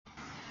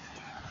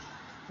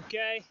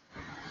Okay,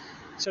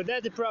 so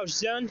that approach is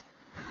done.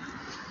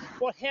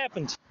 What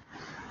happened?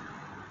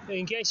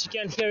 In case you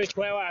can't hear it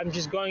well, I'm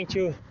just going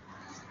to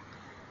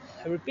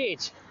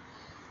repeat,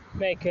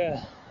 make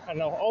a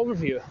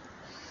overview.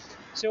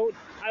 So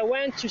I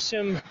went to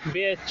some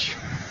beach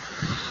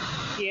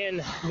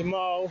in the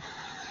mall.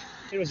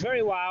 It was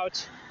very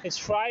wild. It's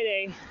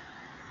Friday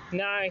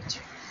night,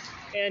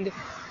 and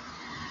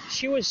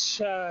she was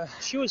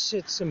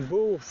at some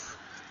booth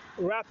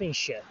wrapping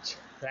shit,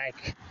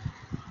 like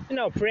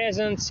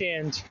presents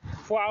and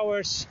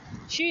flowers.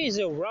 She is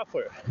a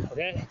rapper,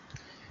 okay?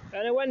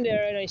 And I went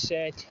there and I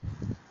said,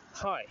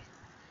 "Hi,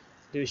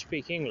 do you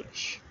speak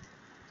English?"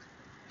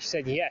 She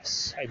said,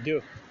 "Yes, I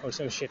do," or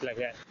some shit like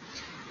that.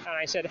 And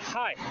I said,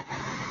 "Hi,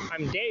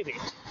 I'm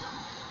David,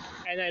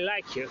 and I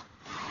like you.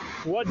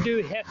 What do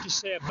you have to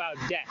say about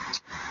that?"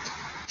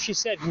 She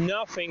said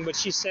nothing, but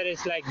she said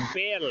it like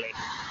barely,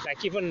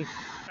 like even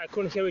I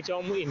couldn't hear it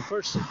in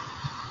person.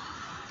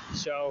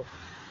 So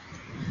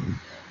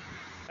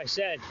I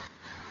said,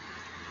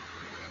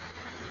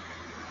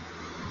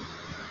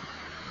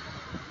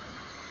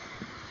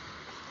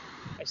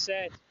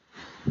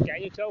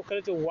 "Can you talk a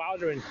little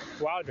louder and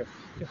louder?"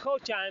 The whole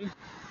time,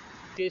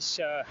 this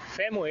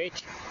family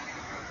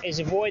is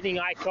avoiding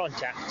eye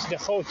contact the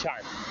whole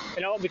time.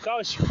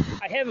 Because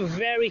I have a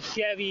very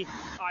heavy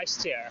eye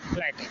stare.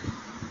 Like,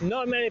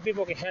 not many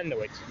people can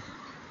handle it.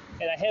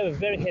 And I have a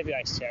very heavy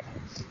eye stare.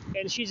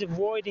 And she's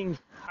avoiding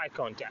eye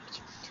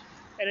contact.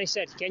 And I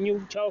said, "Can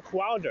you talk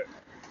louder?"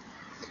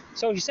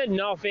 So she said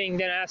nothing.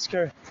 Then I asked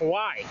her,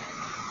 "Why?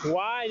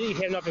 Why do you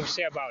have nothing to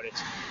say about it?"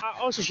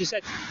 Also, she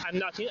said, "I'm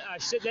not."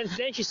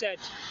 Then she said,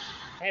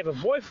 "I have a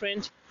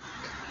boyfriend.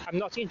 I'm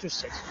not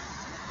interested."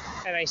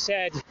 And I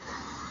said,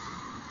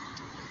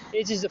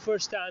 "This is the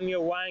first time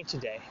you're lying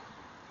today."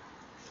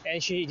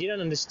 And she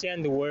didn't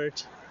understand the word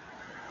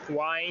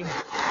lying.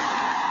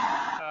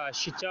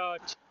 She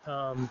thought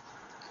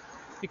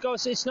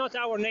because it's not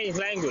our native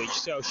language,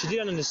 so she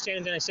didn't understand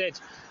it. And I said,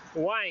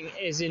 lying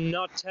is in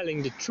not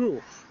telling the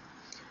truth.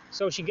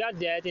 So she got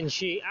that, and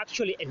she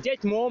actually, at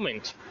that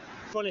moment,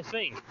 funny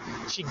thing,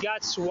 she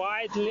got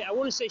slightly, I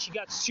wouldn't say she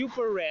got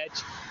super red,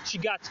 she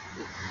got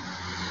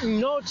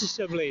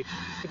noticeably,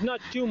 but not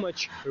too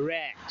much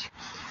red.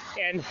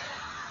 And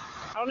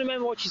I don't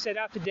remember what she said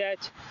after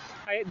that.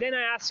 Then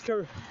I asked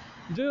her,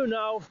 "Do you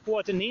know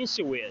what an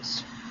Uninstall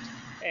is?"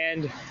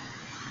 And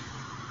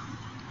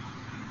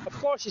of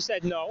course she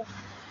said no.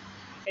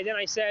 And then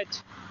I said,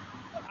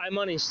 "I'm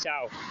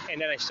Uninstall,"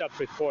 and then I stopped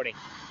recording.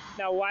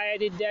 Now, why I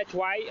did that,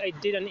 why I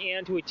didn't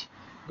end with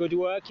good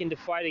work in the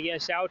fight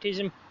against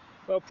autism?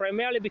 Well,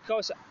 primarily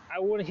because I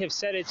wouldn't have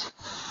said it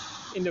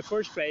in the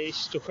first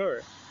place to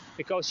her,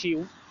 because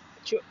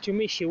to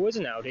me, she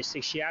wasn't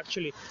autistic. She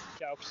actually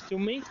talked to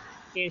me,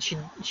 and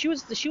she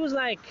was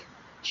like,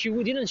 she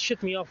didn't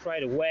shut me off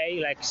right away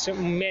like so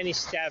many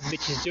staff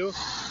bitches do.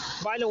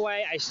 By the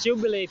way, I still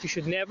believe you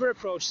should never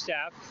approach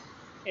staff,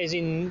 as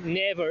in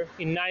never.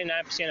 In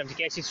 99% of the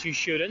cases, you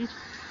shouldn't.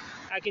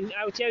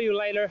 I'll tell you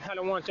later. I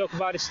don't want to talk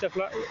about this stuff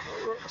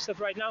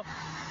right now.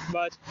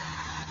 But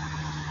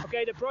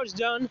okay, the approach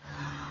done.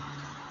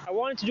 I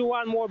wanted to do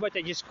one more, but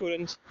I just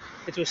couldn't.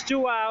 It was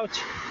too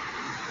out.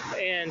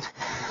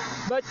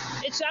 But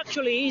it's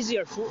actually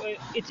easier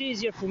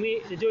for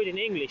me to do it in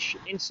English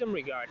in some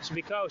regards,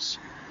 because,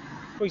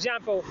 for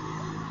example,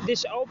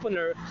 this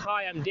opener,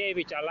 "Hi, I'm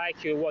David, I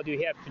like you, what do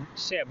you have to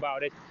say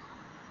about it?"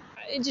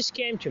 It just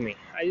came to me.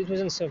 It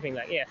wasn't something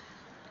like, yeah.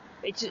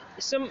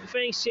 Some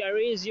things are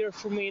easier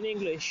for me in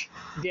English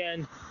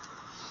than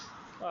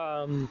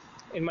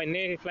in my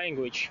native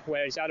language,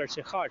 whereas others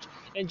are hard.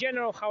 In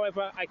general,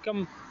 however, I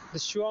come the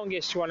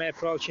strongest when I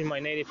approach in my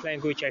native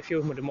language. I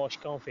feel the most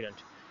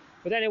confident.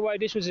 But anyway,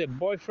 this was a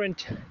boyfriend.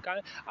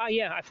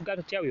 Yeah, I forgot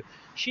to tell you.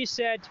 She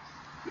said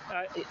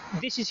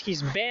this is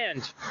his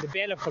band, the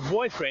band of her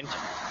boyfriend,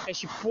 and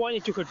she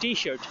pointed to her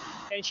T-shirt,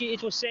 and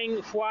it was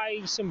saying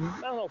 "fly." I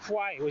don't know,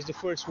 "fly" was the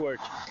first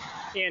word,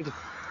 and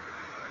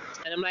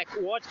I'm like,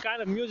 "What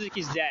kind of music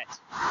is that?"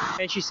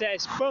 And she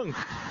says, "Punk."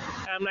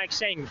 And I'm like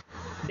saying,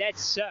 "That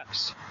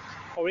sucks,"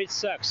 or "It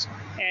sucks."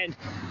 And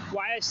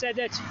why I said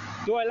that?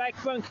 Do I like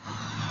punk?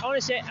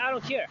 Honestly, I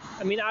don't care.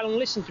 I mean, I don't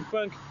listen to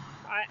punk.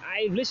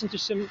 I listen to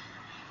some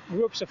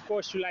groups, of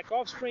course, who like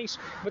Offsprings,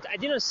 but I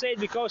didn't say it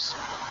because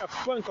of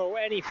punk or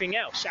anything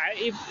else.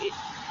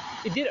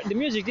 The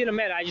music didn't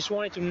matter. I just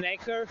wanted to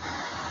nag her,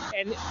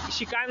 and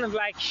she kind of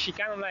like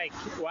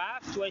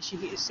laughed when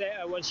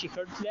she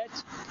heard that.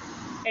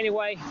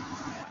 Anyway,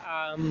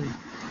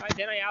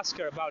 then I asked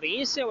her about the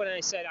Insta, and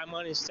I said I'm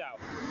Uninstall,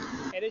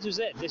 and this was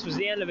it. This was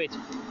the end of it.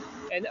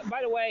 And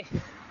by the way,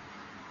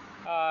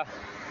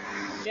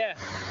 yeah.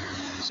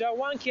 So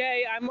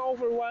 1K, I'm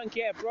over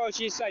 1K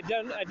approaches. I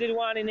did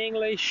one in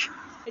English.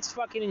 It's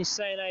fucking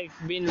insane. I've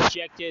been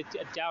rejected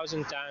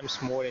 1,000 times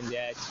more than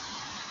that.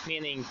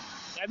 Meaning,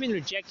 I've been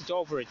rejected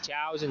over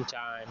 1,000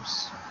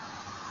 times.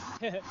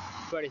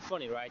 Very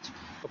funny, right?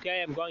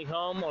 Okay, I'm going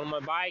home on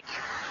my bike.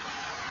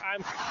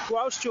 I'm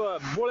close to a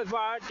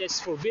boulevard that's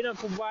forbidden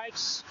for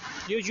bikes.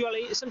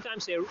 Usually,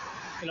 sometimes they,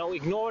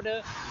 ignore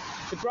the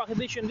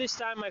prohibition. This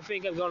time, I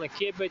think I'm gonna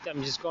keep it.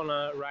 I'm just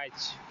gonna ride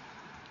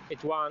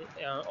it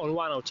on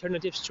one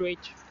alternative street.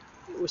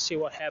 We'll see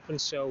what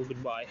happens. So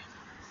goodbye.